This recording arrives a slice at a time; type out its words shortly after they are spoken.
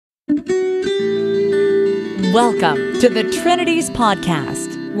Welcome to the Trinities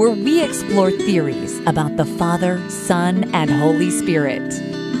podcast, where we explore theories about the Father, Son, and Holy Spirit.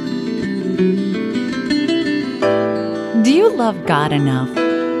 Do you love God enough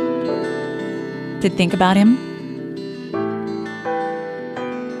to think about Him?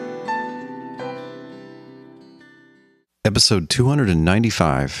 Episode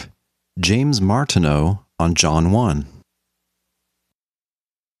 295, James Martineau on John 1.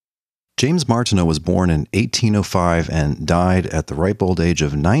 James Martineau was born in 1805 and died at the ripe old age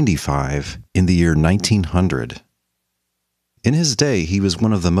of 95 in the year 1900. In his day, he was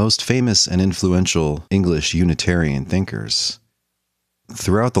one of the most famous and influential English Unitarian thinkers.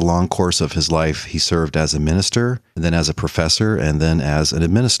 Throughout the long course of his life, he served as a minister, then as a professor, and then as an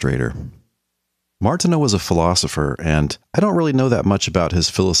administrator. Martineau was a philosopher, and I don't really know that much about his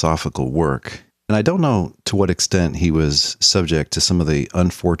philosophical work. And I don't know to what extent he was subject to some of the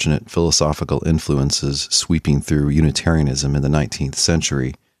unfortunate philosophical influences sweeping through Unitarianism in the 19th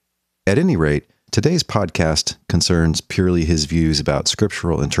century. At any rate, today's podcast concerns purely his views about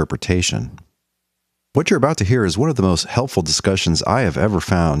scriptural interpretation. What you're about to hear is one of the most helpful discussions I have ever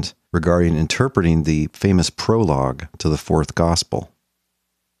found regarding interpreting the famous prologue to the fourth gospel.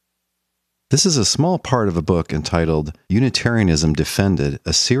 This is a small part of a book entitled Unitarianism Defended,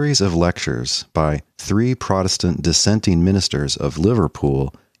 a series of lectures by 3 Protestant dissenting ministers of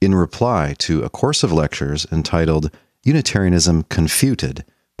Liverpool in reply to a course of lectures entitled Unitarianism Confuted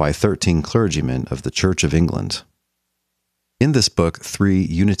by 13 clergymen of the Church of England. In this book, 3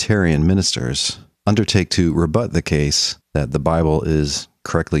 Unitarian ministers undertake to rebut the case that the Bible is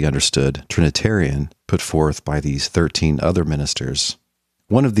correctly understood Trinitarian put forth by these 13 other ministers.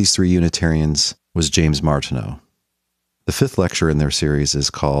 One of these 3 Unitarians was James Martineau. The 5th lecture in their series is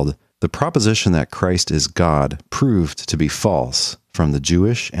called The Proposition that Christ is God Proved to be False from the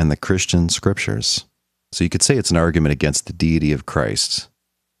Jewish and the Christian Scriptures. So you could say it's an argument against the deity of Christ.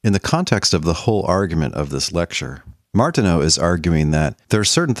 In the context of the whole argument of this lecture, Martineau is arguing that there are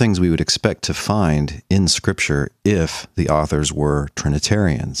certain things we would expect to find in Scripture if the authors were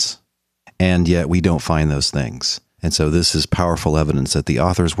Trinitarians, and yet we don't find those things. And so this is powerful evidence that the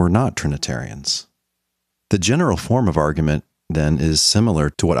authors were not Trinitarians. The general form of argument, then, is similar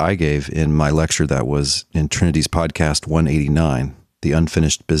to what I gave in my lecture that was in Trinities Podcast 189, The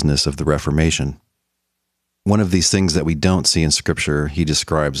Unfinished Business of the Reformation. One of these things that we don't see in Scripture he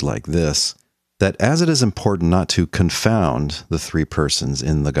describes like this, that as it is important not to confound the 3 persons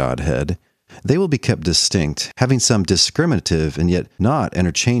in the Godhead, they will be kept distinct, having some discriminative and yet not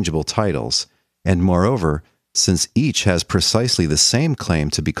interchangeable titles, and moreover, since each has precisely the same claim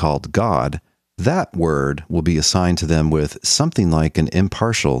to be called God, that word will be assigned to them with something like an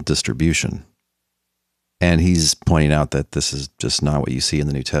impartial distribution. And he's pointing out that this is just not what you see in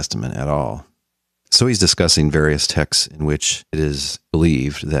the New Testament at all. So he's discussing various texts in which it is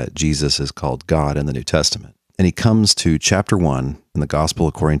believed that Jesus is called God in the New Testament. And he comes to chapter 1 in the Gospel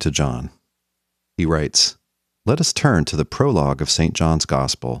according to John. He writes, "Let us turn to the prologue of St. John's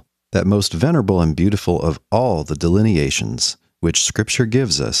Gospel, that most venerable and beautiful of all the delineations which Scripture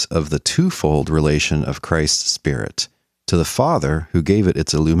gives us of the twofold relation of Christ's Spirit, to the Father who gave it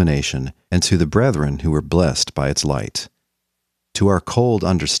its illumination, and to the brethren who were blessed by its light. To our cold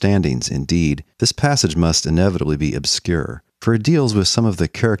understandings, indeed, this passage must inevitably be obscure, for it deals with some of the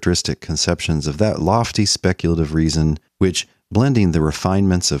characteristic conceptions of that lofty speculative reason which, blending the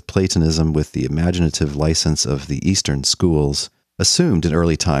refinements of Platonism with the imaginative license of the Eastern schools, assumed in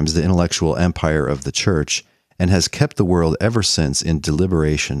early times the intellectual empire of the Church, and has kept the world ever since in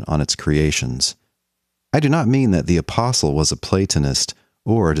deliberation on its creations. I do not mean that the apostle was a Platonist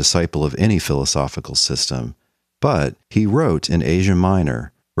or a disciple of any philosophical system, but he wrote in Asia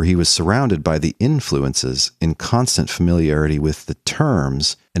Minor, where he was surrounded by the influences in constant familiarity with the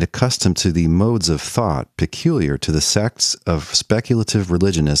terms and accustomed to the modes of thought peculiar to the sects of speculative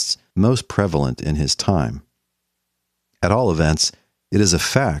religionists most prevalent in his time. At all events, it is a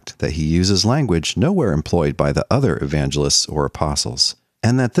fact that he uses language nowhere employed by the other evangelists or apostles,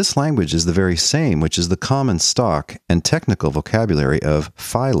 and that this language is the very same which is the common stock and technical vocabulary of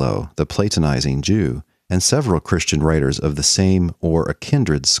Philo, the Platonizing Jew, and several Christian writers of the same or a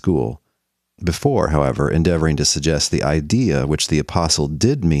kindred school. Before, however, endeavoring to suggest the idea which the apostle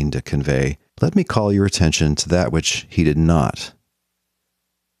did mean to convey, let me call your attention to that which he did not.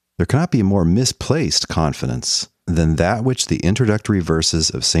 There cannot be a more misplaced confidence than that which the introductory verses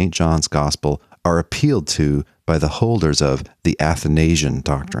of St. John's Gospel are appealed to by the holders of the Athanasian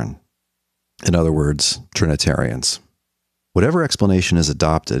doctrine. In other words, Trinitarians. Whatever explanation is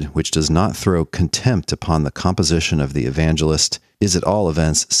adopted, which does not throw contempt upon the composition of the evangelist, is at all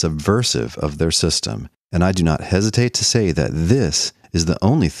events subversive of their system, and I do not hesitate to say that this is the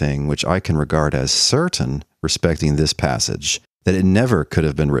only thing which I can regard as certain respecting this passage, that it never could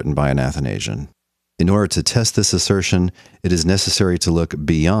have been written by an Athanasian. In order to test this assertion, it is necessary to look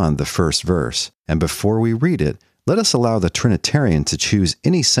beyond the first verse, and before we read it, let us allow the Trinitarian to choose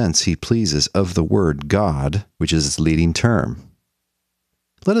any sense he pleases of the word God, which is its leading term.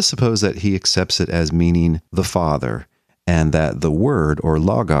 Let us suppose that he accepts it as meaning the Father, and that the word or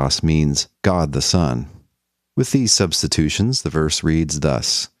logos means God the Son. With these substitutions, the verse reads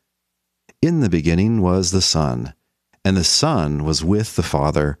thus: "In the beginning was the Son, and the Son was with the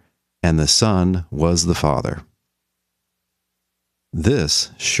Father, and the Son was the Father."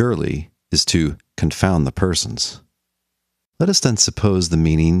 This, surely, is to confound the persons. Let us then suppose the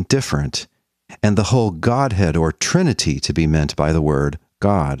meaning different, and the whole Godhead or Trinity to be meant by the word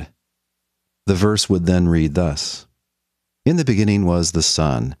God. The verse would then read thus: "In the beginning was the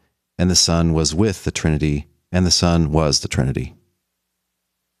Son, and the Son was with the Trinity, and the Son was the Trinity."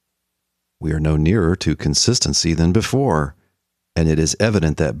 We are no nearer to consistency than before, and it is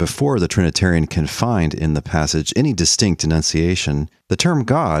evident that before the Trinitarian can find in the passage any distinct enunciation, the term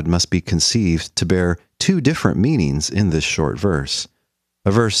God must be conceived to bear two different meanings in this short verse,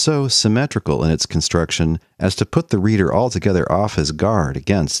 a verse so symmetrical in its construction as to put the reader altogether off his guard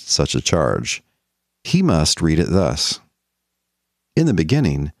against such a charge. He must read it thus: "In the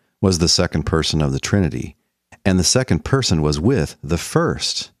beginning was the second person of the Trinity, and the second person was with the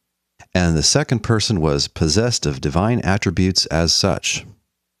first, and the second person was possessed of divine attributes as such."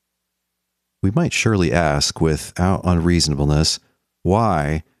 We might surely ask, without unreasonableness,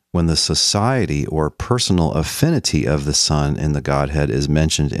 why, when the society or personal affinity of the Son in the Godhead is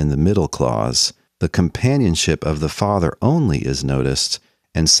mentioned in the middle clause, the companionship of the Father only is noticed,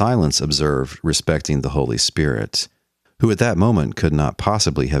 and silence observed respecting the Holy Spirit, who at that moment could not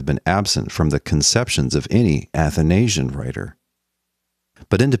possibly have been absent from the conceptions of any Athanasian writer.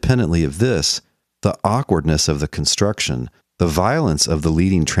 But independently of this, the awkwardness of the construction, the violence of the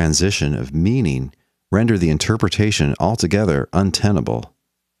leading transition of meaning, render the interpretation altogether untenable.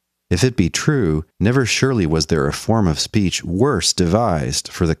 If it be true, never surely was there a form of speech worse devised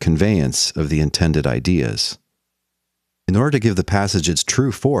for the conveyance of the intended ideas. In order to give the passage its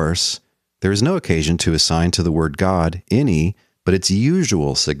true force, there is no occasion to assign to the word God any but its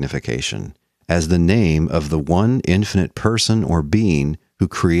usual signification, as the name of the one infinite person or being who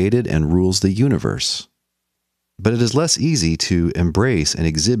created and rules the universe. But it is less easy to embrace and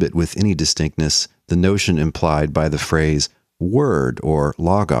exhibit with any distinctness the notion implied by the phrase word or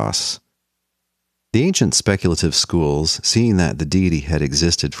logos. The ancient speculative schools, seeing that the deity had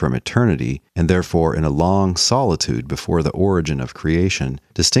existed from eternity, and therefore in a long solitude before the origin of creation,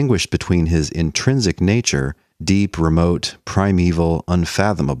 distinguished between his intrinsic nature, deep, remote, primeval,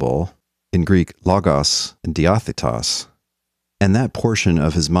 unfathomable, in Greek logos and diathetos, and that portion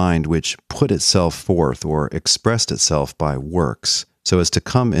of his mind which put itself forth or expressed itself by works, so as to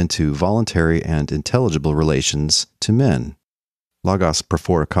come into voluntary and intelligible relations to men. Logos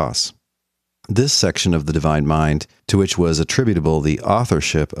prophorikos. This section of the divine mind, to which was attributable the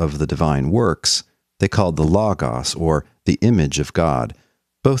authorship of the divine works, they called the logos, or the image of God,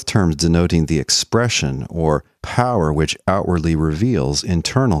 both terms denoting the expression or power which outwardly reveals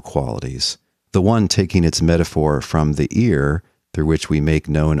internal qualities, the one taking its metaphor from the ear, through which we make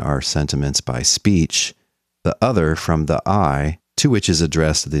known our sentiments by speech, the other from the eye, to which is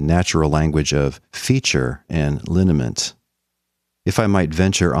addressed the natural language of feature and lineament. If I might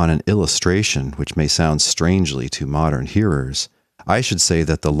venture on an illustration which may sound strangely to modern hearers, I should say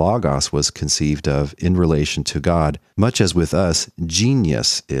that the Logos was conceived of in relation to God, much as with us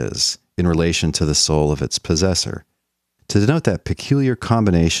genius is in relation to the soul of its possessor, to denote that peculiar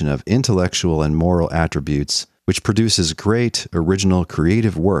combination of intellectual and moral attributes which produces great, original,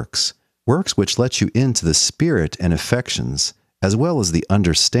 creative works, works which let you into the spirit and affections, as well as the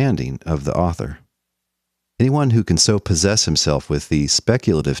understanding of the author. Anyone who can so possess himself with the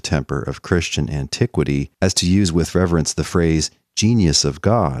speculative temper of Christian antiquity as to use with reverence the phrase genius of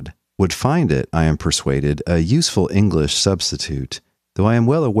God would find it, I am persuaded, a useful English substitute, though I am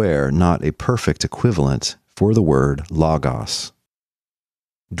well aware not a perfect equivalent for the word logos.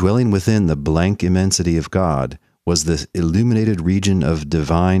 Dwelling within the blank immensity of God was this illuminated region of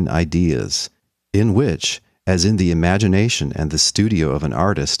divine ideas, in which, as in the imagination and the studio of an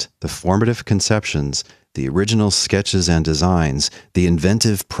artist, the formative conceptions, the original sketches and designs, the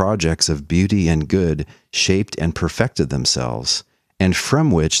inventive projects of beauty and good shaped and perfected themselves, and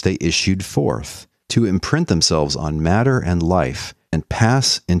from which they issued forth, to imprint themselves on matter and life and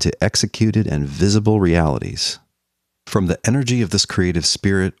pass into executed and visible realities. From the energy of this creative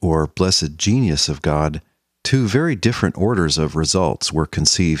spirit or blessed genius of God, two very different orders of results were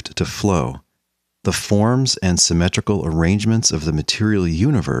conceived to flow. The forms and symmetrical arrangements of the material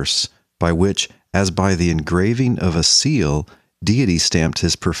universe, by which, as by the engraving of a seal, deity stamped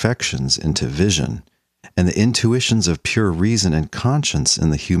his perfections into vision, and the intuitions of pure reason and conscience in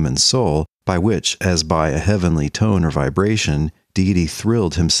the human soul, by which, as by a heavenly tone or vibration, deity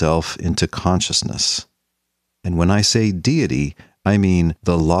thrilled himself into consciousness. And when I say deity, I mean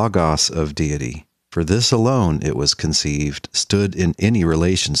the logos of deity. For this alone it was conceived, stood in any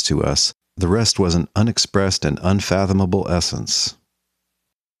relations to us. The rest was an unexpressed and unfathomable essence.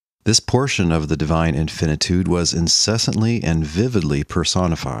 This portion of the divine infinitude was incessantly and vividly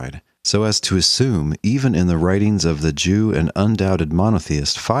personified, so as to assume, even in the writings of the Jew and undoubted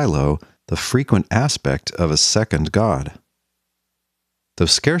monotheist Philo, the frequent aspect of a second God. Though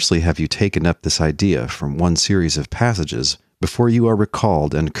scarcely have you taken up this idea from one series of passages before you are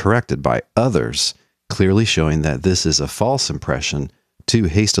recalled and corrected by others, clearly showing that this is a false impression, too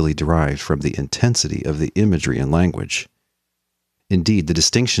hastily derived from the intensity of the imagery and language. Indeed, the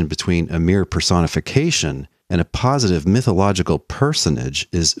distinction between a mere personification and a positive mythological personage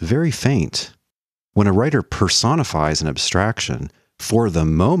is very faint. When a writer personifies an abstraction, for the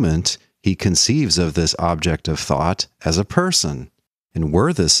moment he conceives of this object of thought as a person, and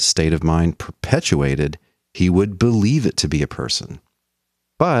were this state of mind perpetuated, he would believe it to be a person.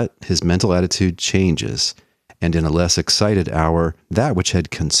 But his mental attitude changes, and in a less excited hour, that which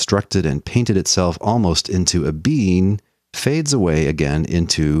had constructed and painted itself almost into a being fades away again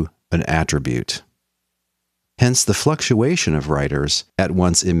into an attribute. Hence the fluctuation of writers, at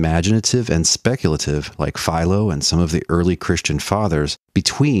once imaginative and speculative, like Philo and some of the early Christian fathers,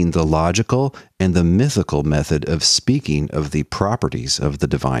 between the logical and the mythical method of speaking of the properties of the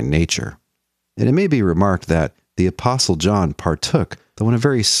divine nature. And it may be remarked that the Apostle John partook, though in a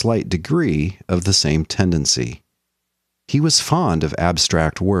very slight degree, of the same tendency. He was fond of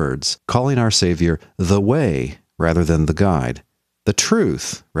abstract words, calling our Savior the way rather than the guide, the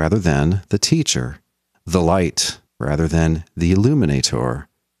truth rather than the teacher, the light rather than the illuminator.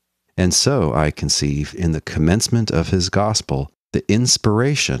 And so, I conceive, in the commencement of his gospel, the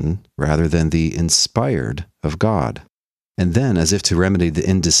inspiration rather than the inspired of God. And then, as if to remedy the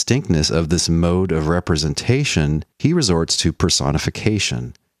indistinctness of this mode of representation, he resorts to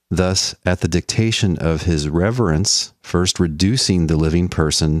personification, thus, at the dictation of his reverence, first reducing the living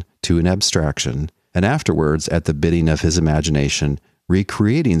person to an abstraction, and afterwards, at the bidding of his imagination,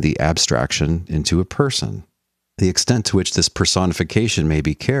 recreating the abstraction into a person. The extent to which this personification may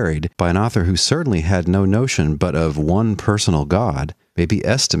be carried by an author who certainly had no notion but of one personal God may be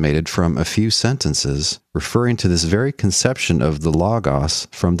estimated from a few sentences referring to this very conception of the Logos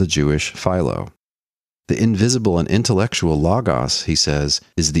from the Jewish Philo. The invisible and intellectual Logos, he says,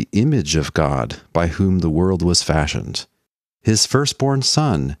 is the image of God by whom the world was fashioned. His firstborn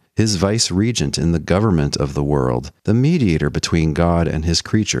son, his vice-regent in the government of the world, the mediator between God and his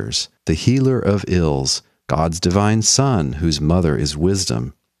creatures, the healer of ills, God's divine Son, whose mother is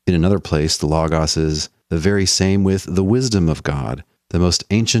wisdom. In another place, the Logos is the very same with the wisdom of God, the most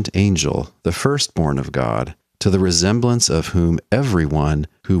ancient angel, the firstborn of God, to the resemblance of whom everyone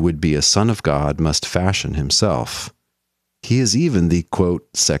who would be a son of God must fashion himself. He is even the, quote,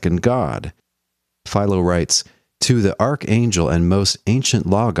 second God. Philo writes, "To the archangel and most ancient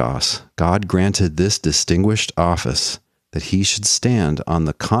Logos, God granted this distinguished office, that he should stand on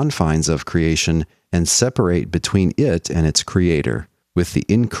the confines of creation and separate between it and its creator. With the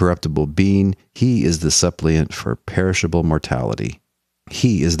incorruptible being, he is the suppliant for perishable mortality.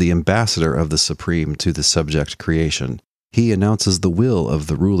 He is the ambassador of the Supreme to the subject creation. He announces the will of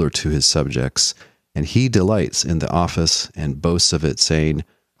the ruler to his subjects, and he delights in the office and boasts of it, saying,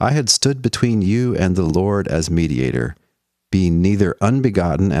 I had stood between you and the Lord as mediator, being neither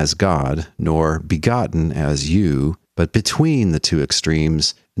unbegotten as God, nor begotten as you, but between the two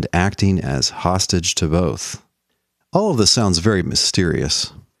extremes, and acting as hostage to both." All of this sounds very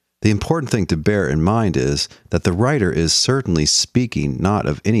mysterious. The important thing to bear in mind is that the writer is certainly speaking not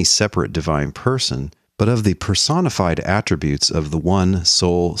of any separate divine person, but of the personified attributes of the one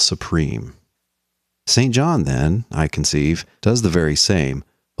sole supreme. St. John, then, I conceive, does the very same,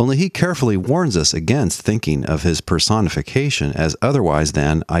 only he carefully warns us against thinking of his personification as otherwise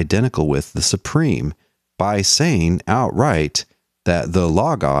than identical with the supreme, by saying outright that the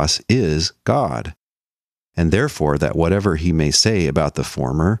Logos is God, and therefore that whatever he may say about the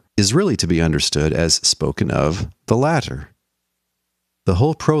former is really to be understood as spoken of the latter. The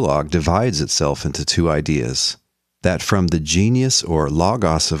whole prologue divides itself into two ideas: that from the genius or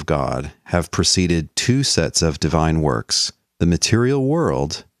logos of God have proceeded two sets of divine works, the material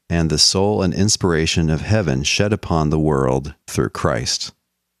world and the soul and inspiration of heaven shed upon the world through Christ.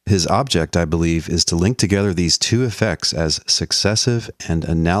 His object, I believe, is to link together these two effects as successive and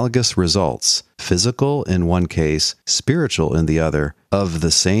analogous results, physical in one case, spiritual in the other, of the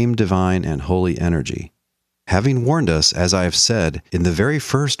same divine and holy energy. Having warned us, as I have said, in the very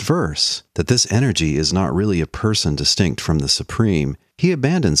first verse, that this energy is not really a person distinct from the Supreme, he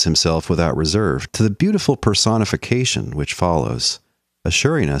abandons himself without reserve to the beautiful personification which follows,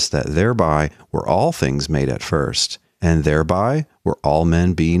 assuring us that thereby were all things made at first, and thereby were all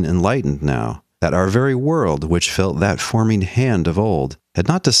men being enlightened now, that our very world, which felt that forming hand of old, had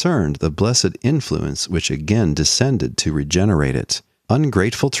not discerned the blessed influence which again descended to regenerate it.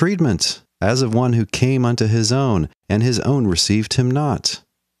 Ungrateful treatment, as of one who came unto his own, and his own received him not.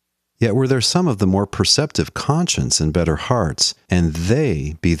 Yet were there some of the more perceptive conscience and better hearts, and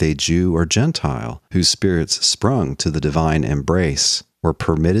they, be they Jew or Gentile, whose spirits sprung to the divine embrace, were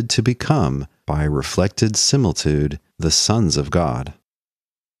permitted to become, by reflected similitude, the sons of God.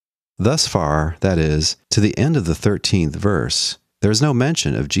 Thus far, that is, to the end of the 13th verse, there is no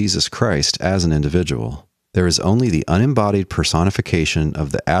mention of Jesus Christ as an individual. There is only the unembodied personification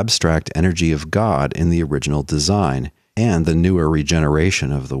of the abstract energy of God in the original design, and the newer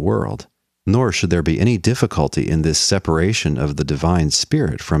regeneration of the world. Nor should there be any difficulty in this separation of the divine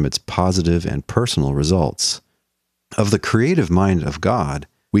spirit from its positive and personal results. Of the creative mind of God,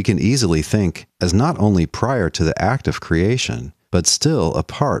 we can easily think as not only prior to the act of creation, but still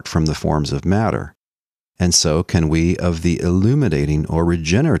apart from the forms of matter. And so can we of the illuminating or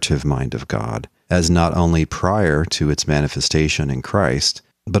regenerative mind of God, as not only prior to its manifestation in Christ,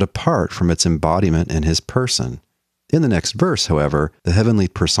 but apart from its embodiment in his person. In the next verse, however, the heavenly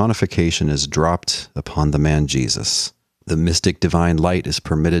personification is dropped upon the man Jesus. The mystic divine light is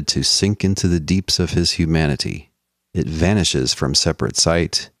permitted to sink into the deeps of his humanity. It vanishes from separate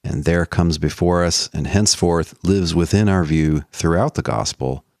sight, and there comes before us, and henceforth lives within our view throughout the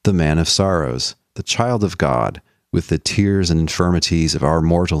gospel, the man of sorrows, the child of God, with the tears and infirmities of our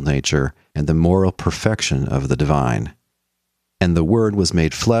mortal nature, and the moral perfection of the divine. And the Word was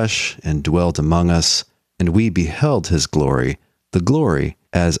made flesh, and dwelt among us, and we beheld his glory, the glory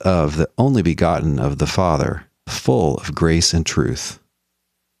as of the only begotten of the Father, full of grace and truth.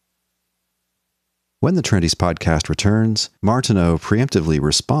 When the Trinities podcast returns, Martineau preemptively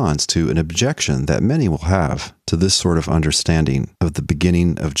responds to an objection that many will have to this sort of understanding of the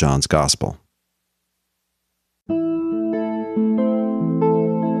beginning of John's Gospel.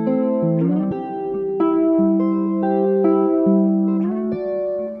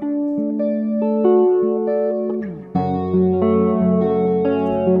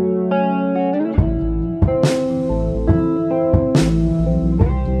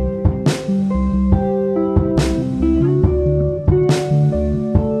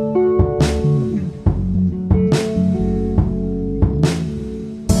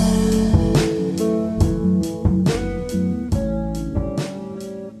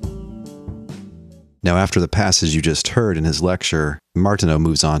 Now, after the passage you just heard in his lecture, Martineau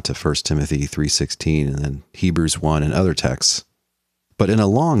moves on to 1 Timothy 3:16 and then Hebrews 1 and other texts. But in a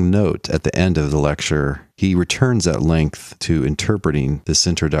long note at the end of the lecture, he returns at length to interpreting this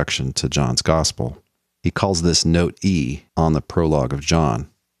introduction to John's Gospel. He calls this Note E on the prologue of John.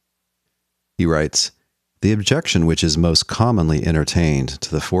 He writes, "The objection which is most commonly entertained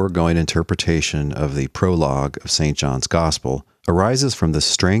to the foregoing interpretation of the prologue of St. John's Gospel arises from the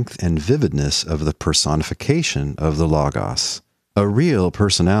strength and vividness of the personification of the Logos. A real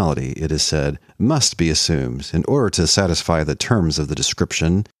personality, it is said, must be assumed in order to satisfy the terms of the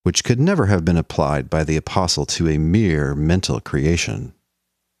description, which could never have been applied by the apostle to a mere mental creation."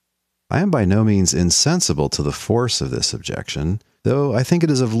 I am by no means insensible to the force of this objection, though I think it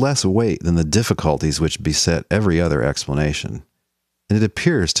is of less weight than the difficulties which beset every other explanation, and it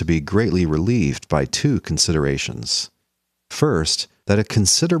appears to be greatly relieved by two considerations. First, that a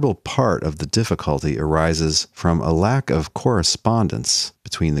considerable part of the difficulty arises from a lack of correspondence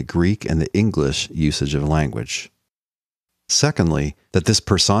between the Greek and the English usage of language. Secondly, that this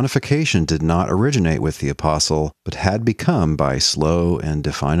personification did not originate with the apostle, but had become, by slow and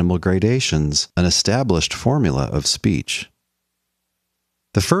definable gradations, an established formula of speech.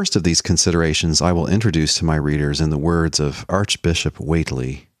 The first of these considerations I will introduce to my readers in the words of Archbishop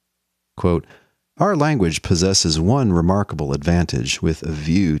Whately. Quote, "Our language possesses one remarkable advantage with a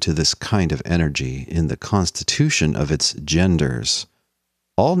view to this kind of energy in the constitution of its genders.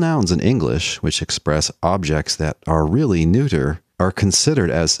 All nouns in English, which express objects that are really neuter, are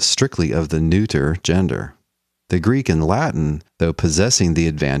considered as strictly of the neuter gender. The Greek and Latin, though possessing the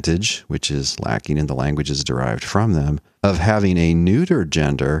advantage, which is lacking in the languages derived from them, of having a neuter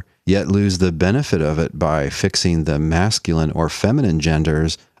gender, yet lose the benefit of it by fixing the masculine or feminine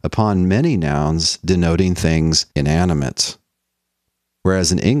genders upon many nouns denoting things inanimate.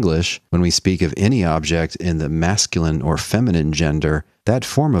 Whereas in English, when we speak of any object in the masculine or feminine gender, that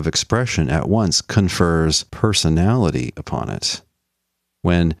form of expression at once confers personality upon it.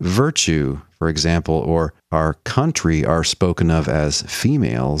 When virtue, for example, or our country are spoken of as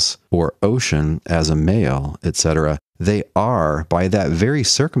females, or ocean as a male, etc., they are, by that very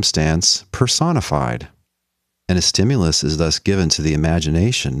circumstance, personified. And a stimulus is thus given to the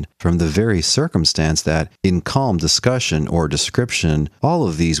imagination from the very circumstance that, in calm discussion or description, all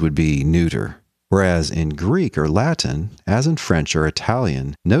of these would be neuter. Whereas in Greek or Latin, as in French or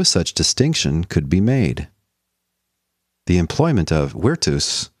Italian, no such distinction could be made. The employment of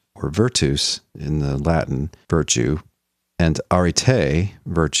virtus, or virtus in the Latin, virtue, and arete,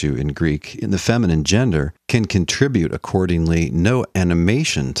 virtue in Greek, in the feminine gender, can contribute accordingly no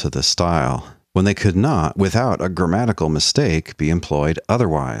animation to the style, when they could not, without a grammatical mistake, be employed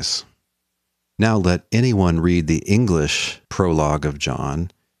otherwise. Now let anyone read the English prologue of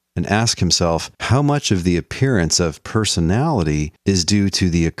John and ask himself how much of the appearance of personality is due to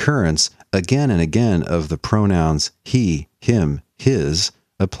the occurrence again and again of the pronouns he, him, his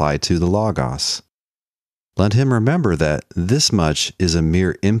applied to the Logos. Let him remember that this much is a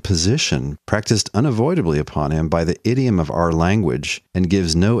mere imposition practiced unavoidably upon him by the idiom of our language and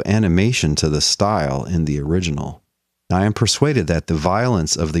gives no animation to the style in the original. I am persuaded that the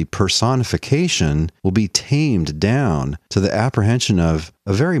violence of the personification will be tamed down to the apprehension of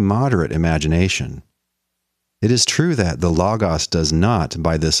a very moderate imagination. It is true that the Logos does not,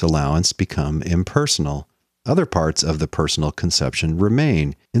 by this allowance, become impersonal. Other parts of the personal conception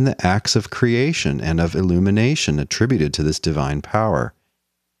remain in the acts of creation and of illumination attributed to this divine power.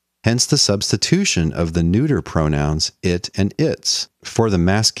 Hence the substitution of the neuter pronouns it and its for the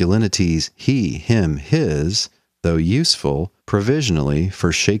masculinities he, him, his, though useful provisionally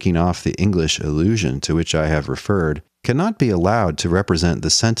for shaking off the English illusion to which I have referred, cannot be allowed to represent the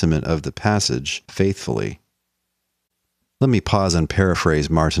sentiment of the passage faithfully. Let me pause and paraphrase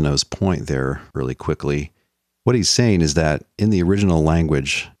Martineau's point there really quickly. What he's saying is that in the original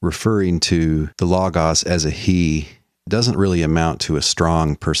language, referring to the Logos as a he doesn't really amount to a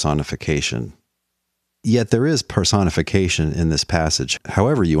strong personification. Yet there is personification in this passage,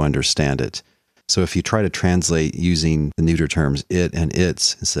 however you understand it. So if you try to translate using the neuter terms it and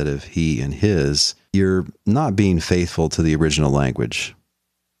its instead of he and his, you're not being faithful to the original language.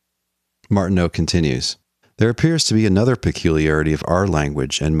 Martineau continues. There appears to be another peculiarity of our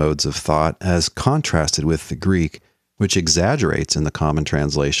language and modes of thought as contrasted with the Greek, which exaggerates in the common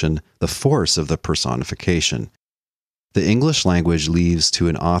translation the force of the personification. The English language leaves to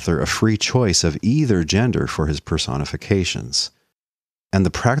an author a free choice of either gender for his personifications. And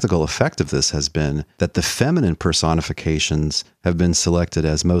the practical effect of this has been that the feminine personifications have been selected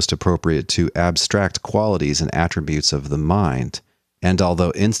as most appropriate to abstract qualities and attributes of the mind. And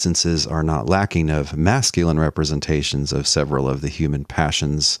although instances are not lacking of masculine representations of several of the human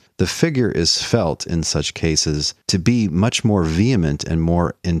passions, the figure is felt in such cases to be much more vehement and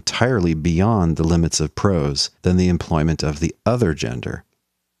more entirely beyond the limits of prose than the employment of the other gender.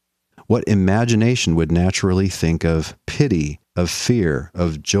 What imagination would naturally think of pity, of fear,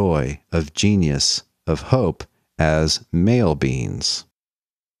 of joy, of genius, of hope as male beings?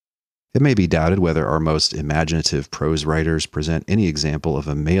 It may be doubted whether our most imaginative prose writers present any example of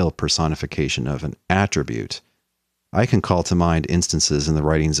a male personification of an attribute. I can call to mind instances in the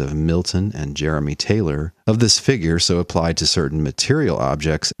writings of Milton and Jeremy Taylor of this figure so applied to certain material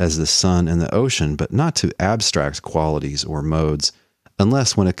objects as the sun and the ocean, but not to abstract qualities or modes,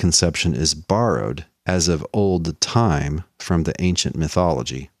 unless when a conception is borrowed, as of old time, from the ancient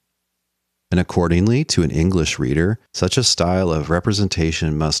mythology. And accordingly, to an English reader, such a style of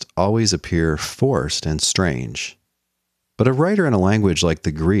representation must always appear forced and strange. But a writer in a language like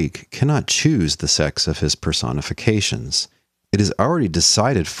the Greek cannot choose the sex of his personifications. It is already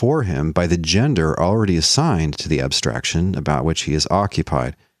decided for him by the gender already assigned to the abstraction about which he is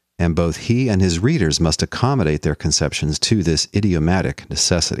occupied, and both he and his readers must accommodate their conceptions to this idiomatic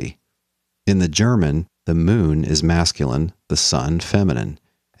necessity. In the German, the moon is masculine, the sun feminine.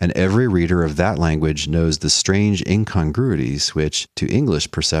 And every reader of that language knows the strange incongruities which, to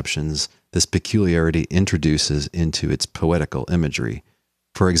English perceptions, this peculiarity introduces into its poetical imagery.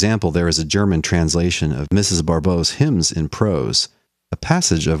 For example, there is a German translation of Mrs. Barbauld's hymns in prose, a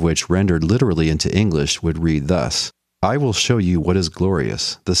passage of which rendered literally into English would read thus: I will show you what is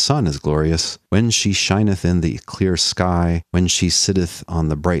glorious. The sun is glorious. When she shineth in the clear sky, when she sitteth on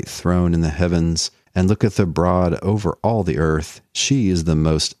the bright throne in the heavens, and looketh abroad over all the earth, she is the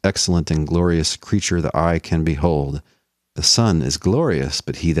most excellent and glorious creature the eye can behold. The sun is glorious,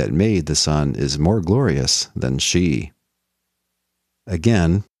 but he that made the sun is more glorious than she.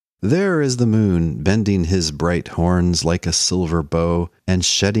 Again, there is the moon, bending his bright horns like a silver bow, and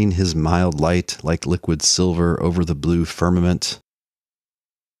shedding his mild light like liquid silver over the blue firmament.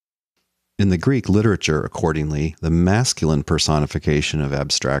 In the Greek literature, accordingly, the masculine personification of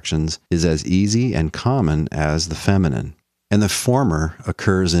abstractions is as easy and common as the feminine, and the former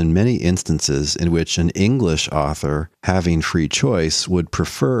occurs in many instances in which an English author, having free choice, would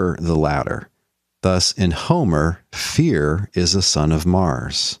prefer the latter. Thus, in Homer, Fear is a son of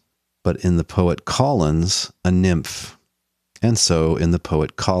Mars, but in the poet Collins, a nymph, and so in the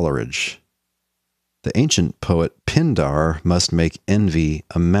poet Coleridge. The ancient poet Pindar must make envy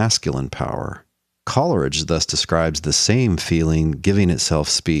a masculine power. Coleridge thus describes the same feeling giving itself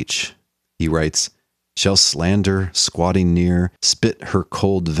speech. He writes, "Shall slander, squatting near, spit her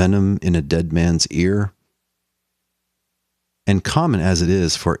cold venom in a dead man's ear?" And common as it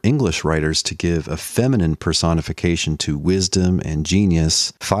is for English writers to give a feminine personification to wisdom and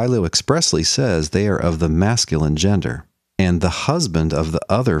genius, Philo expressly says they are of the masculine gender, and the husband of the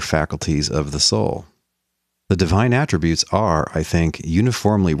other faculties of the soul. The divine attributes are, I think,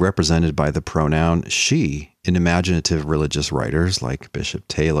 uniformly represented by the pronoun she in imaginative religious writers like Bishop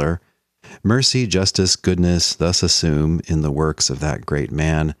Taylor. Mercy, justice, goodness thus assume, in the works of that great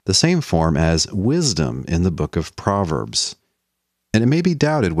man, the same form as wisdom in the book of Proverbs. And it may be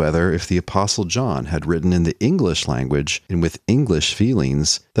doubted whether, if the Apostle John had written in the English language and with English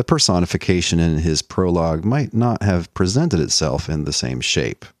feelings, the personification in his prologue might not have presented itself in the same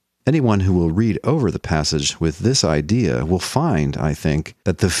shape. Anyone who will read over the passage with this idea will find, I think,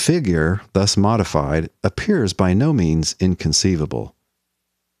 that the figure thus modified appears by no means inconceivable.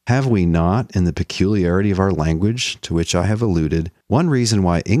 Have we not, in the peculiarity of our language, to which I have alluded, one reason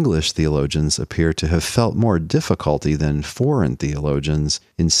why English theologians appear to have felt more difficulty than foreign theologians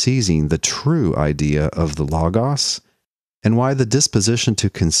in seizing the true idea of the Logos, and why the disposition to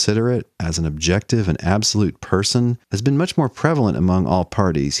consider it as an objective and absolute person has been much more prevalent among all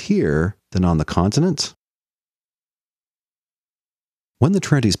parties here than on the continent? When the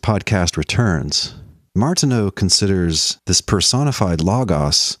Trinities podcast returns, Martineau considers this personified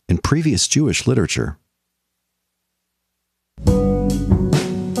Logos in previous Jewish literature.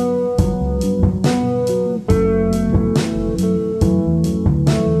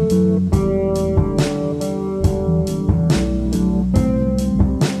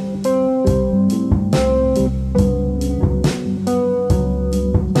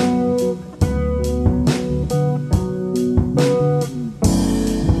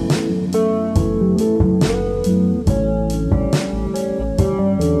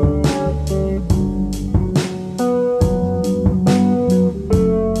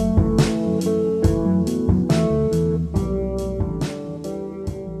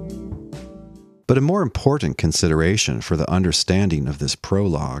 But a more important consideration for the understanding of this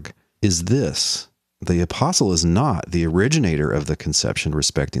prologue is this: the apostle is not the originator of the conception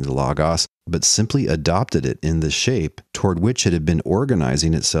respecting the Logos, but simply adopted it in the shape toward which it had been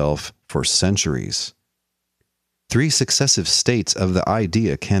organizing itself for centuries. 3 successive states of the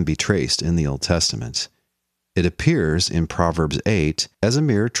idea can be traced in the Old Testament. It appears in Proverbs 8 as a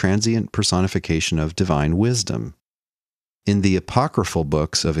mere transient personification of divine wisdom. In the apocryphal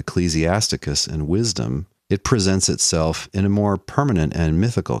books of Ecclesiasticus and Wisdom, it presents itself in a more permanent and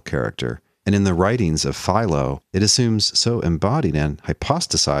mythical character, and in the writings of Philo, it assumes so embodied and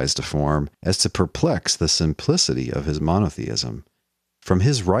hypostasized a form as to perplex the simplicity of his monotheism. From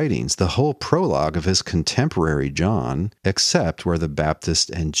his writings, the whole prologue of his contemporary John, except where the Baptist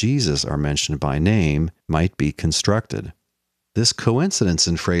and Jesus are mentioned by name, might be constructed. This coincidence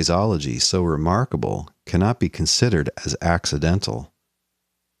in phraseology, so remarkable, cannot be considered as accidental.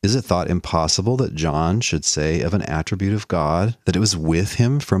 Is it thought impossible that John should say of an attribute of God that it was with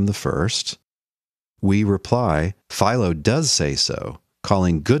him from the first? We reply, Philo does say so,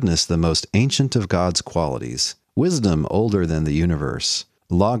 calling goodness the most ancient of God's qualities, wisdom older than the universe,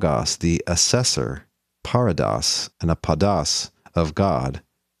 Logos the assessor, parados and apodos of God,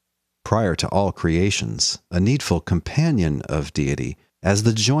 prior to all creations, a needful companion of deity, as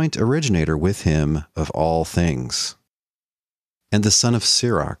the joint originator with him of all things. And the son of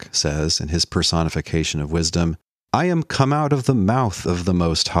Sirach says in his personification of wisdom, I am come out of the mouth of the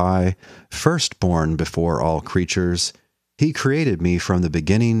Most High, firstborn before all creatures. He created me from the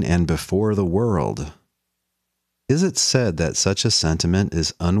beginning and before the world. Is it said that such a sentiment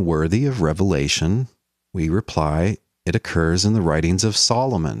is unworthy of revelation? We reply, it occurs in the writings of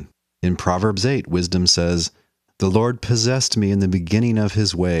Solomon. In Proverbs 8, wisdom says, "The Lord possessed me in the beginning of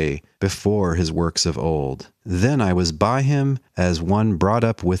his way, before his works of old. Then I was by him as one brought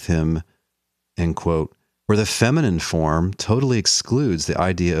up with him," end quote, where the feminine form totally excludes the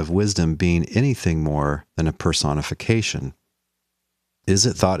idea of wisdom being anything more than a personification. Is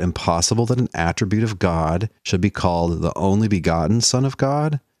it thought impossible that an attribute of God should be called the only begotten Son of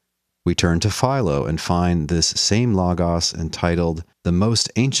God? We turn to Philo and find this same Logos entitled the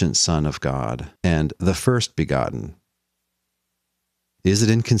most ancient Son of God and the first begotten. Is it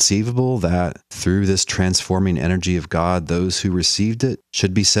inconceivable that through this transforming energy of God, those who received it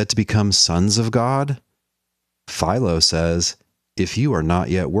should be said to become sons of God? Philo says, "If you are not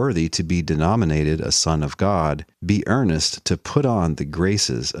yet worthy to be denominated a son of God, be earnest to put on the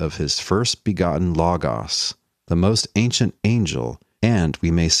graces of his first begotten Logos, the most ancient angel, and,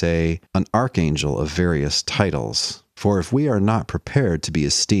 we may say, an archangel of various titles. For if we are not prepared to be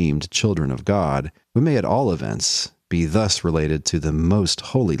esteemed children of God, we may at all events be thus related to the most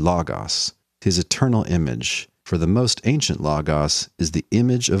holy Logos, his eternal image, for the most ancient Logos is the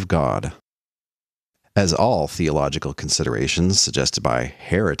image of God." As all theological considerations suggested by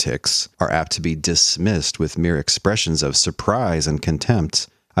heretics are apt to be dismissed with mere expressions of surprise and contempt,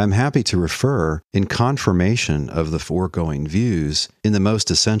 I am happy to refer, in confirmation of the foregoing views, in the most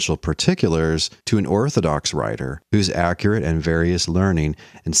essential particulars, to an orthodox writer whose accurate and various learning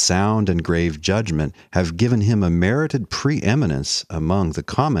and sound and grave judgment have given him a merited preeminence among the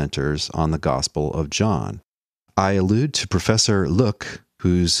commenters on the Gospel of John. I allude to Professor Luck,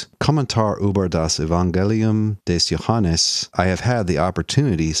 whose Kommentar über das Evangelium des Johannes I have had the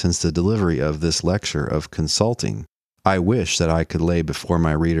opportunity since the delivery of this lecture of consulting. I wish that I could lay before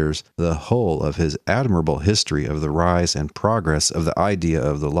my readers the whole of his admirable history of the rise and progress of the idea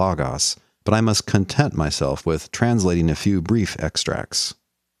of the Logos, but I must content myself with translating a few brief extracts.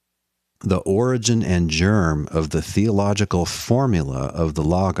 The origin and germ of the theological formula of the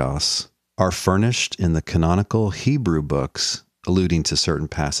Logos are furnished in the canonical Hebrew books, alluding to certain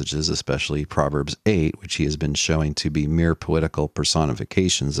passages, especially Proverbs 8, which he has been showing to be mere poetical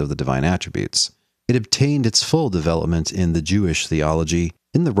personifications of the divine attributes. It obtained its full development in the Jewish theology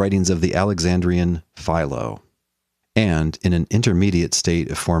in the writings of the Alexandrian Philo. And in an intermediate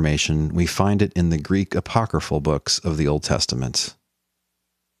state of formation, we find it in the Greek apocryphal books of the Old Testament.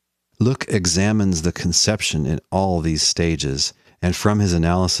 Luke examines the conception in all these stages, and from his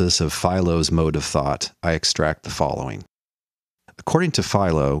analysis of Philo's mode of thought, I extract the following. According to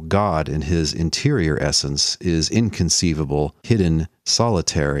Philo, God in his interior essence is inconceivable, hidden,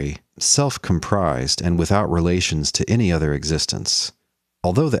 solitary, self-comprised, and without relations to any other existence.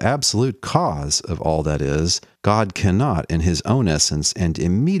 Although the absolute cause of all that is, God cannot in his own essence and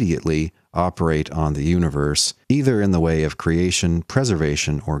immediately operate on the universe, either in the way of creation,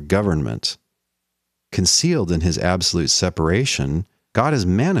 preservation, or government. Concealed in his absolute separation, God is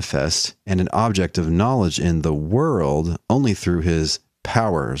manifest and an object of knowledge in the world only through his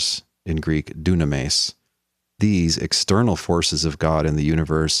powers, in Greek dunamis. These external forces of God in the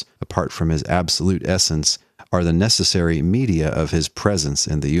universe, apart from his absolute essence, are the necessary media of his presence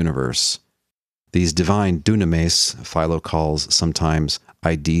in the universe. These divine dunamis, Philo calls sometimes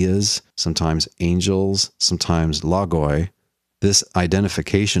ideas, sometimes angels, sometimes logoi. This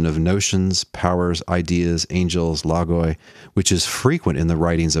identification of notions, powers, ideas, angels, logoi, which is frequent in the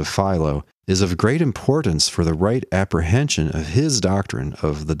writings of Philo, is of great importance for the right apprehension of his doctrine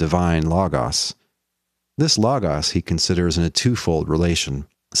of the divine Logos. This Logos he considers in a twofold relation.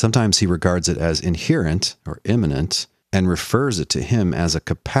 Sometimes he regards it as inherent or immanent, and refers it to him as a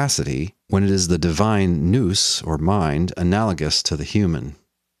capacity when it is the divine nous or mind analogous to the human.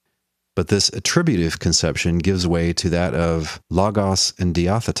 But this attributive conception gives way to that of logos and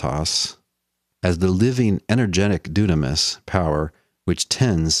diathetos as the living energetic dunamis power which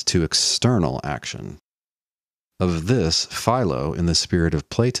tends to external action. Of this, Philo, in the spirit of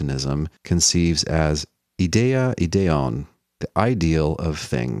Platonism, conceives as idea ideon, the ideal of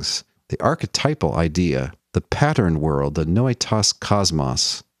things, the archetypal idea, the pattern world, the noetos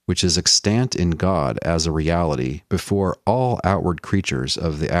cosmos, which is extant in God as a reality before all outward creatures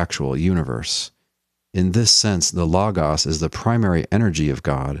of the actual universe. In this sense, the Logos is the primary energy of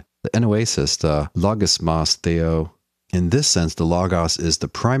God, the enoesis, the logismos theo. In this sense, the Logos is the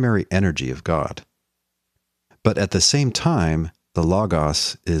primary energy of God. But at the same time, the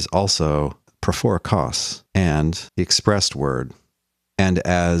Logos is also prophorikos, and the expressed word, and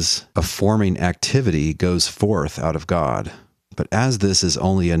as a forming activity goes forth out of God. But as this is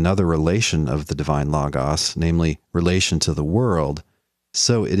only another relation of the divine Logos, namely relation to the world,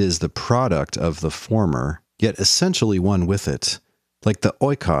 so it is the product of the former, yet essentially one with it. Like the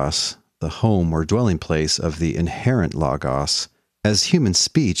oikos, the home or dwelling place of the inherent Logos, as human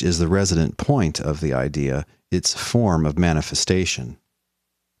speech is the resident point of the idea, its form of manifestation.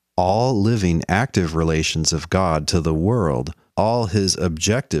 All living active relations of God to the world, all his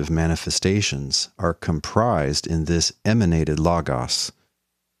objective manifestations, are comprised in this emanated Logos.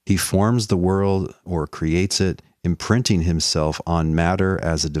 He forms the world or creates it, imprinting himself on matter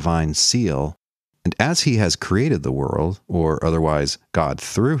as a divine seal, and as he has created the world, or otherwise God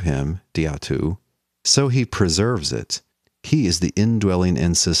through him, diatou, so he preserves it. He is the indwelling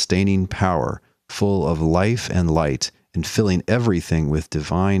and sustaining power, full of life and light, and filling everything with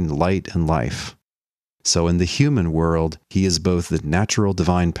divine light and life. So in the human world, he is both the natural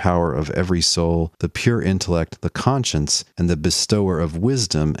divine power of every soul, the pure intellect, the conscience, and the bestower of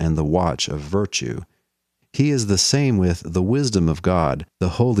wisdom and the watch of virtue. He is the same with the wisdom of God, the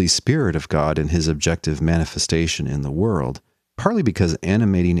Holy Spirit of God in his objective manifestation in the world, partly because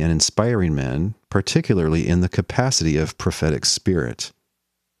animating and inspiring men, particularly in the capacity of prophetic spirit.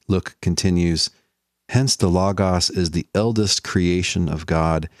 Luke continues, hence the Logos is the eldest creation of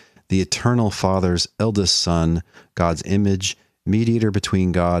God, the eternal Father's eldest Son, God's image, mediator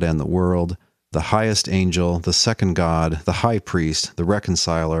between God and the world, the highest angel, the second God, the high priest, the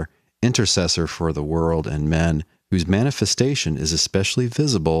reconciler, intercessor for the world and men, whose manifestation is especially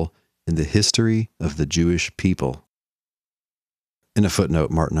visible in the history of the Jewish people. In a footnote,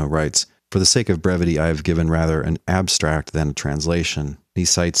 Martineau writes, for the sake of brevity, I have given rather an abstract than a translation. He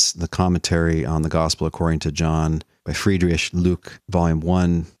cites the commentary on the Gospel according to John by Friedrich Luke, Volume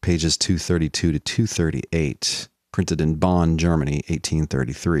 1, pages 232 to 238, printed in Bonn, Germany,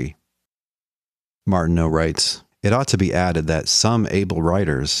 1833. Martineau writes, it ought to be added that some able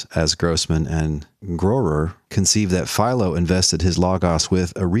writers, as Grossman and Grohrer, conceive that Philo invested his Logos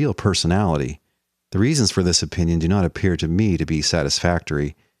with a real personality. The reasons for this opinion do not appear to me to be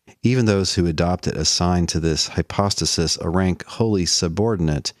satisfactory. Even those who adopt it assign to this hypostasis a rank wholly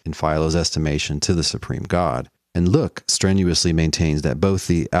subordinate, in Philo's estimation, to the supreme God. And Luke strenuously maintains that both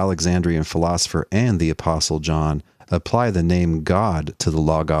the Alexandrian philosopher and the Apostle John apply the name God to the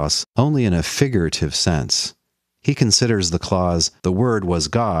Logos only in a figurative sense. He considers the clause, the Word was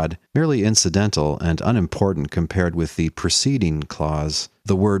God, merely incidental and unimportant compared with the preceding clause,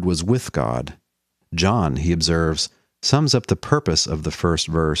 the Word was with God. John, he observes, sums up the purpose of the first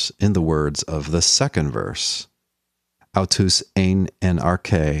verse in the words of the second verse. Autus ein en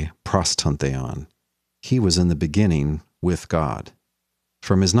arche prostontheon. He was in the beginning with God.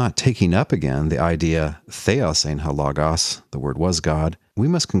 From his not taking up again the idea theos ein ha logos, the Word was God, we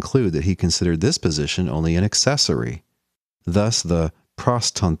must conclude that he considered this position only an accessory. Thus the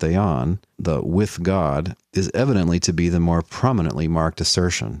prostontheon, the with God, is evidently to be the more prominently marked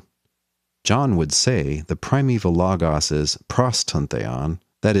assertion. John would say the primeval Logos is prostontheon,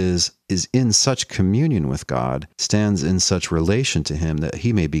 that is in such communion with God, stands in such relation to him that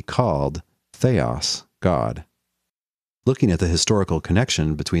he may be called theos, God. Looking at the historical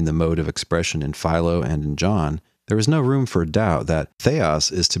connection between the mode of expression in Philo and in John, there is no room for doubt that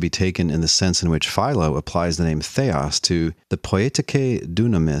theos is to be taken in the sense in which Philo applies the name theos to the poietike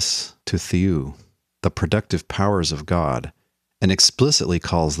dunamis, to theou, the productive powers of God, and explicitly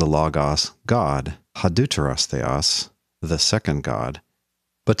calls the Logos God, hadouteros theos, the second God.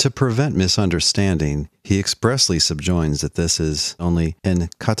 But to prevent misunderstanding, he expressly subjoins that this is only en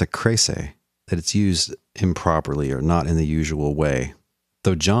katakrese, that it's used improperly or not in the usual way.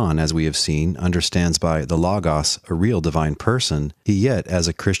 Though John, as we have seen, understands by the Logos a real divine person, he yet, as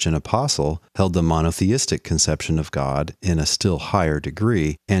a Christian apostle, held the monotheistic conception of God in a still higher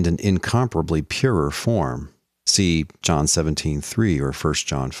degree and an incomparably purer form. See John 17:3 or 1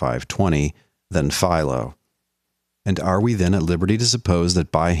 John 5:20, than Philo. And are we then at liberty to suppose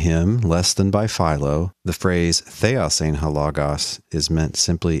that by him, less than by Philo, the phrase theos ein ha logos is meant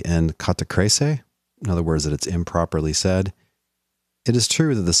simply en katakrese? In other words, that it's improperly said? It is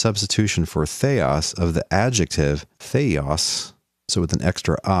true that the substitution for theos of the adjective theos, so with an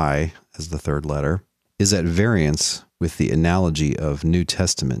extra I as the third letter, is at variance with the analogy of New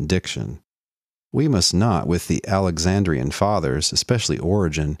Testament diction. We must not, with the Alexandrian fathers, especially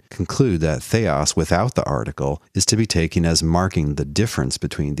Origen, conclude that theos without the article is to be taken as marking the difference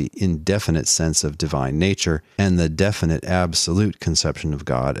between the indefinite sense of divine nature and the definite absolute conception of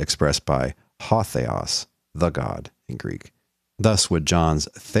God expressed by ho theos, the God, in Greek. Thus would John's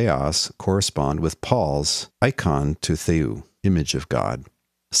theos correspond with Paul's icon to theou, image of God.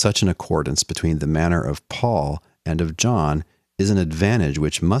 Such an accordance between the manner of Paul and of John is an advantage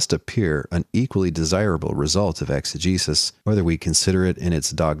which must appear an equally desirable result of exegesis, whether we consider it in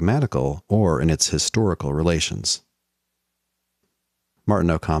its dogmatical or in its historical relations.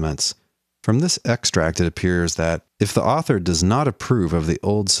 Martineau comments, "From this extract it appears that, if the author does not approve of the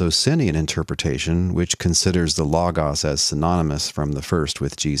old Socinian interpretation, which considers the Logos as synonymous from the first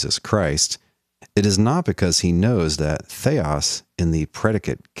with Jesus Christ, it is not because he knows that theos in the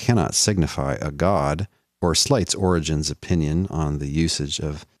predicate cannot signify a god, or slights Origen's opinion on the usage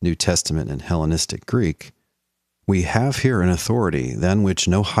of New Testament and Hellenistic Greek. We have here an authority than which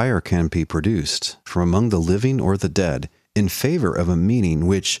no higher can be produced, from among the living or the dead, in favor of a meaning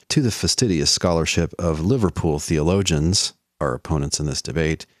which, to the fastidious scholarship of Liverpool theologians, our opponents in this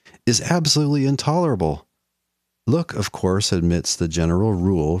debate, is absolutely intolerable. Locke, of course, admits the general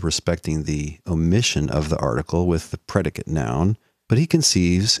rule respecting the omission of the article with the predicate noun, but he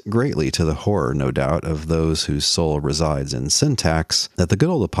conceives, greatly to the horror, no doubt, of those whose soul resides in syntax, that the good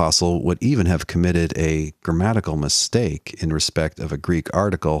old apostle would even have committed a grammatical mistake in respect of a Greek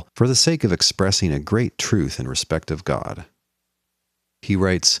article for the sake of expressing a great truth in respect of God." He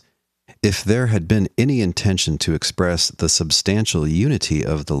writes, "If there had been any intention to express the substantial unity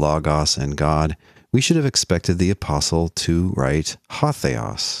of the Logos and God, we should have expected the apostle to write ho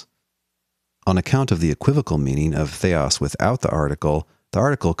theos. On account of the equivocal meaning of theos without the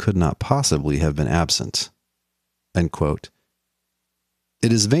article could not possibly have been absent." End quote.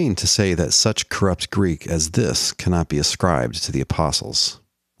 It is vain to say that such corrupt Greek as this cannot be ascribed to the apostles.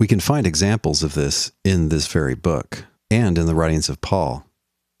 We can find examples of this in this very book, and in the writings of Paul.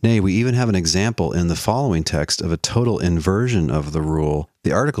 Nay, we even have an example in the following text of a total inversion of the rule,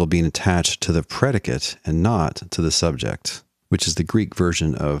 the article being attached to the predicate and not to the subject, which is the Greek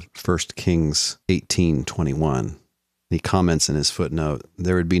version of 1 Kings 18:21. He comments in his footnote,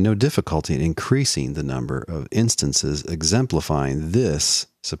 "There would be no difficulty in increasing the number of instances exemplifying this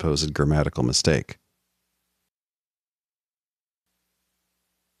supposed grammatical mistake."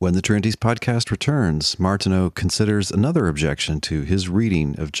 When the Trinities podcast returns, Martineau considers another objection to his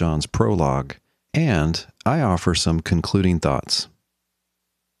reading of John's prologue, and I offer some concluding thoughts.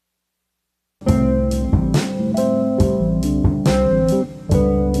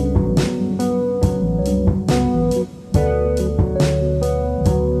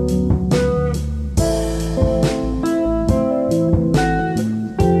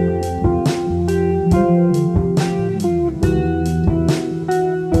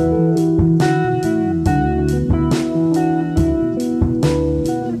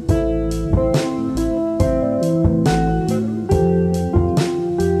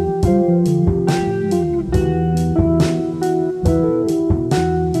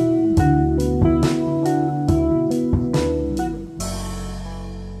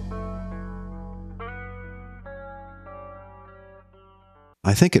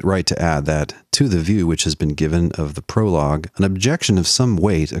 I think it right to add that, to the view which has been given of the prologue, an objection of some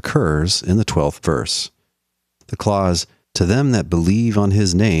weight occurs in the 12th verse. The clause, "to them that believe on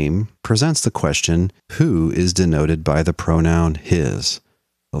his name," presents the question, who is denoted by the pronoun his,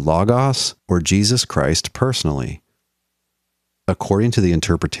 the Logos or Jesus Christ personally? According to the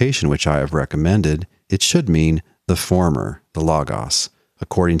interpretation which I have recommended, it should mean the former, the Logos.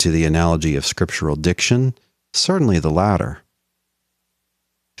 According to the analogy of scriptural diction, certainly the latter.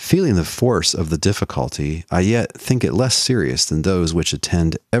 Feeling the force of the difficulty, I yet think it less serious than those which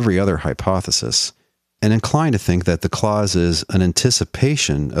attend every other hypothesis, and incline to think that the clause is an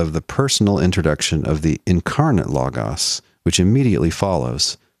anticipation of the personal introduction of the incarnate Logos, which immediately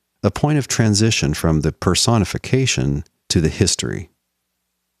follows, a point of transition from the personification to the history.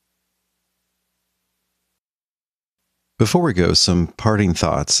 Before we go, some parting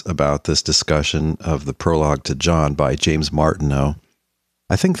thoughts about this discussion of the prologue to John by James Martineau.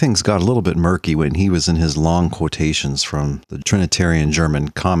 I think things got a little bit murky when he was in his long quotations from the Trinitarian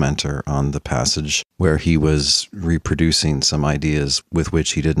German commenter on the passage, where he was reproducing some ideas with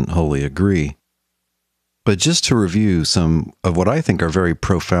which he didn't wholly agree. But just to review some of what I think are very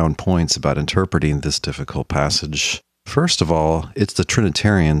profound points about interpreting this difficult passage, first of all, it's the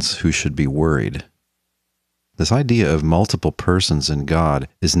Trinitarians who should be worried. This idea of multiple persons in God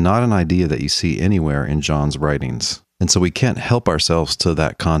is not an idea that you see anywhere in John's writings. And so we can't help ourselves to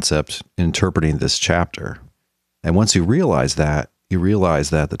that concept in interpreting this chapter. And once you realize that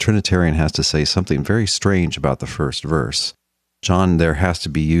the Trinitarian has to say something very strange about the first verse. John there has to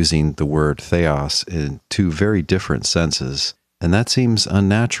be using the word theos in two very different senses, and that seems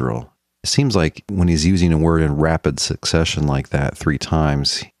unnatural. It seems like when he's using a word in rapid succession like that 3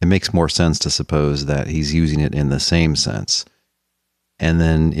 times, it makes more sense to suppose that he's using it in the same sense. And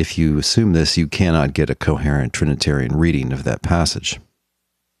then if you assume this, you cannot get a coherent Trinitarian reading of that passage.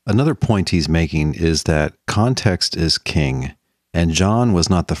 Another point he's making is that context is king, and John was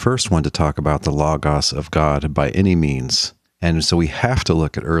not the first one to talk about the Logos of God by any means. And so we have to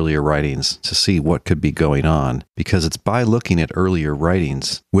look at earlier writings to see what could be going on, because it's by looking at earlier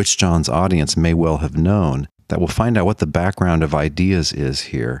writings, which John's audience may well have known, that we'll find out what the background of ideas is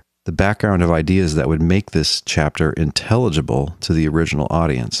here, the background of ideas that would make this chapter intelligible to the original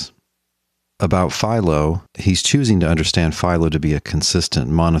audience. About Philo, he's choosing to understand Philo to be a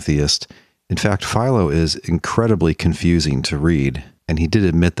consistent monotheist. In fact, Philo is incredibly confusing to read, and he did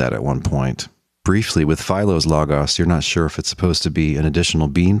admit that at one point. Briefly, with Philo's Logos, you're not sure if it's supposed to be an additional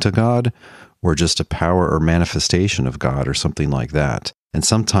being to God, or just a power or manifestation of God, or something like that. And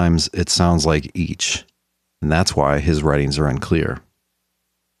sometimes it sounds like each, and that's why his writings are unclear.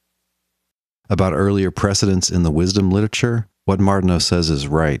 About earlier precedents in the wisdom literature, what Martineau says is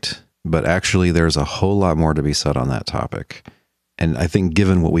right, but actually there's a whole lot more to be said on that topic. And I think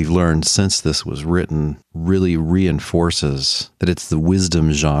given what we've learned since this was written, really reinforces that it's the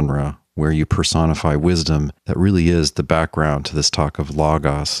wisdom genre where you personify wisdom that really is the background to this talk of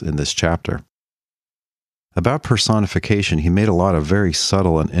Logos in this chapter. About personification, he made a lot of very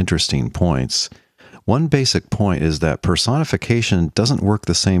subtle and interesting points. One basic point is that personification doesn't work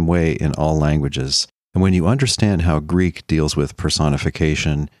the same way in all languages. And when you understand how Greek deals with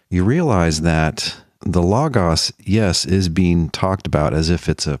personification, you realize that the Logos, yes, is being talked about as if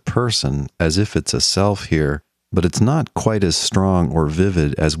it's a person, as if it's a self here, but it's not quite as strong or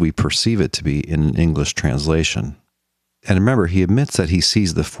vivid as we perceive it to be in an English translation. And remember, he admits that he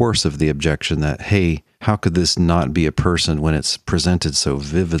sees the force of the objection that, hey, how could this not be a person when it's presented so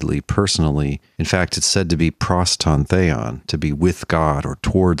vividly, personally? In fact, it's said to be pros ton theon, to be with God or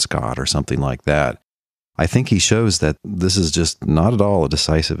towards God or something like that. I think he shows that this is just not at all a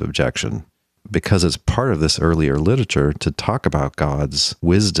decisive objection, because it's part of this earlier literature to talk about God's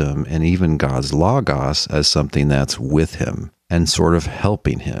wisdom and even God's Logos as something that's with him and sort of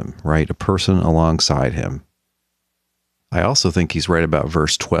helping him, right? A person alongside him. I also think he's right about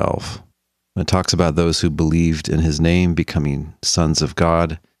verse 12. When it talks about those who believed in his name becoming sons of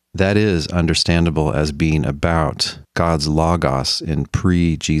God, that is understandable as being about God's Logos in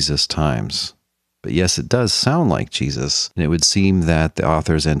pre-Jesus times. But yes, it does sound like Jesus, and it would seem that the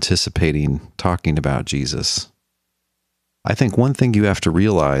author is anticipating talking about Jesus. I think one thing you have to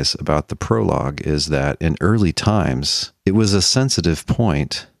realize about the prologue is that in early times, it was a sensitive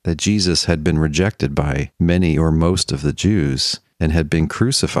point that Jesus had been rejected by many or most of the Jews and had been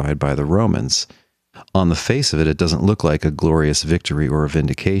crucified by the Romans. On the face of it, it doesn't look like a glorious victory or a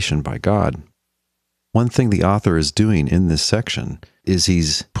vindication by God. One thing the author is doing in this section is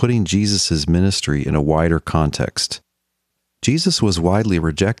he's putting Jesus' ministry in a wider context. Jesus was widely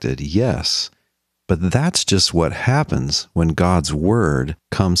rejected, yes, but that's just what happens when God's word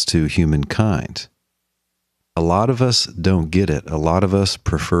comes to humankind. A lot of us don't get it. A lot of us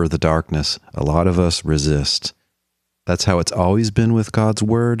prefer the darkness. A lot of us resist. That's how it's always been with God's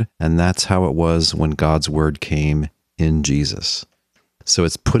word, and that's how it was when God's word came in Jesus. So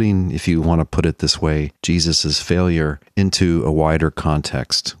it's putting, if you want to put it this way, Jesus' failure into a wider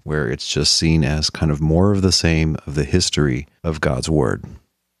context where it's just seen as kind of more of the same of the history of God's word.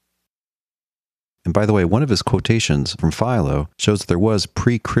 And by the way, one of his quotations from Philo shows that there was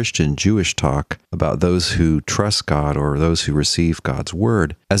pre-Christian Jewish talk about those who trust God or those who receive God's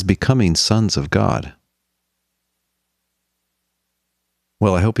word as becoming sons of God.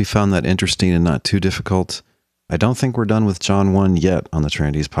 Well, I hope you found that interesting and not too difficult. I don't think we're done with John 1 yet on the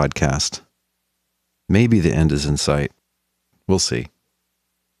Trinities podcast. Maybe the end is in sight. We'll see.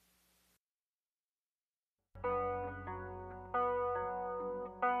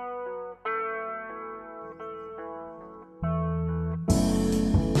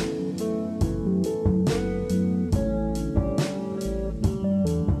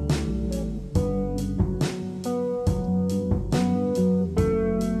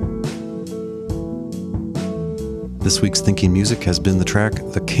 This week's Thinking Music has been the track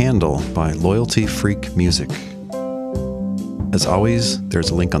The Candle by Loyalty Freak Music. As always, there's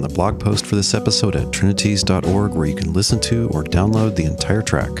a link on the blog post for this episode at trinities.org where you can listen to or download the entire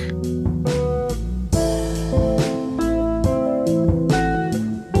track.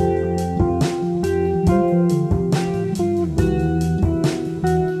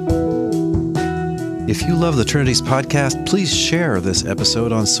 If you love the Trinities podcast, please share this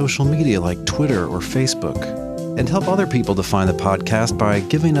episode on social media like Twitter or Facebook. And help other people to find the podcast by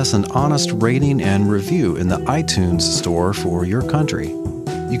giving us an honest rating and review in the iTunes store for your country.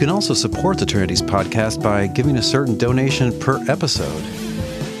 You can also support the Trinities podcast by giving a certain donation per episode.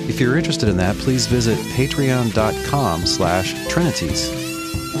 If you're interested in that, please visit patreon.com/trinities.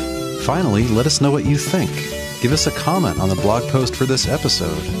 Finally, let us know what you think. Give us a comment on the blog post for this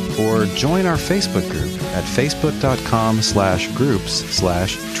episode, or join our Facebook group at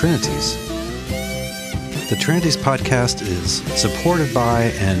facebook.com/groups/trinities. The Trinities podcast is supported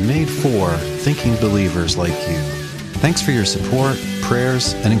by and made for thinking believers like you. Thanks for your support,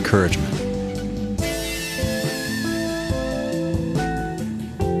 prayers, and encouragement.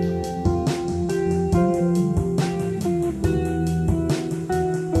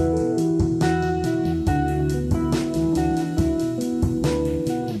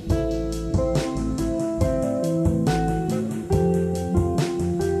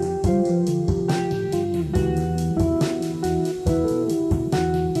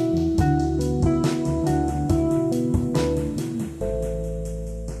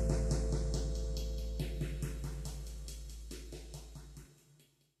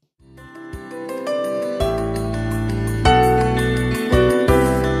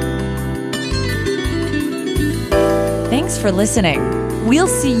 Thanks for listening. We'll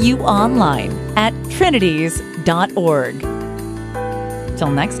see you online at trinities.org.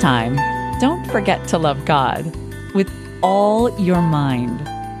 Till next time, don't forget to love God with all your mind.